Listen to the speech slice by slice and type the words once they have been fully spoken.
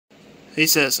He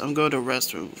says, I'm going to the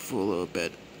restroom for a little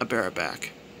bit. I'll be right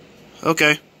back.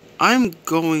 Okay. I'm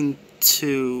going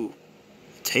to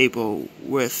table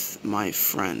with my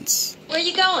friends. Where are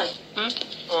you going?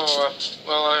 Oh,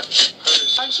 well, I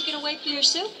was... Aren't you going to wait for your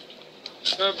soup?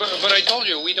 But I told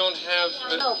you, we don't have...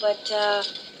 No, but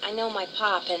I know my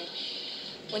pop, and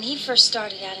when he first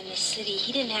started out in this city,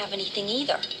 he didn't have anything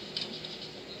either.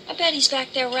 I bet he's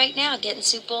back there right now getting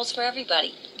soup bowls for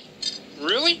everybody.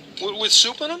 Really? With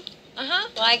soup in them? Uh-huh.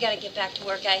 Well, I got to get back to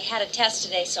work. I had a test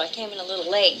today, so I came in a little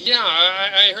late. Yeah,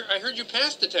 I heard you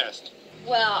passed the test.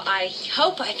 Well, I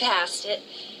hope I passed it.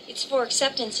 It's for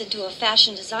acceptance into a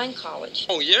fashion design college.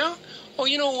 Oh, yeah? Oh,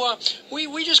 you know,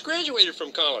 we just graduated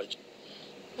from college.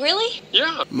 Really?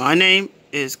 Yeah. My name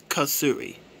is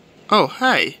Kasuri. Oh,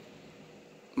 hey.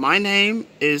 My name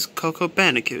is Coco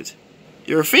Bandicoot.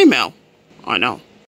 You're a female. I know.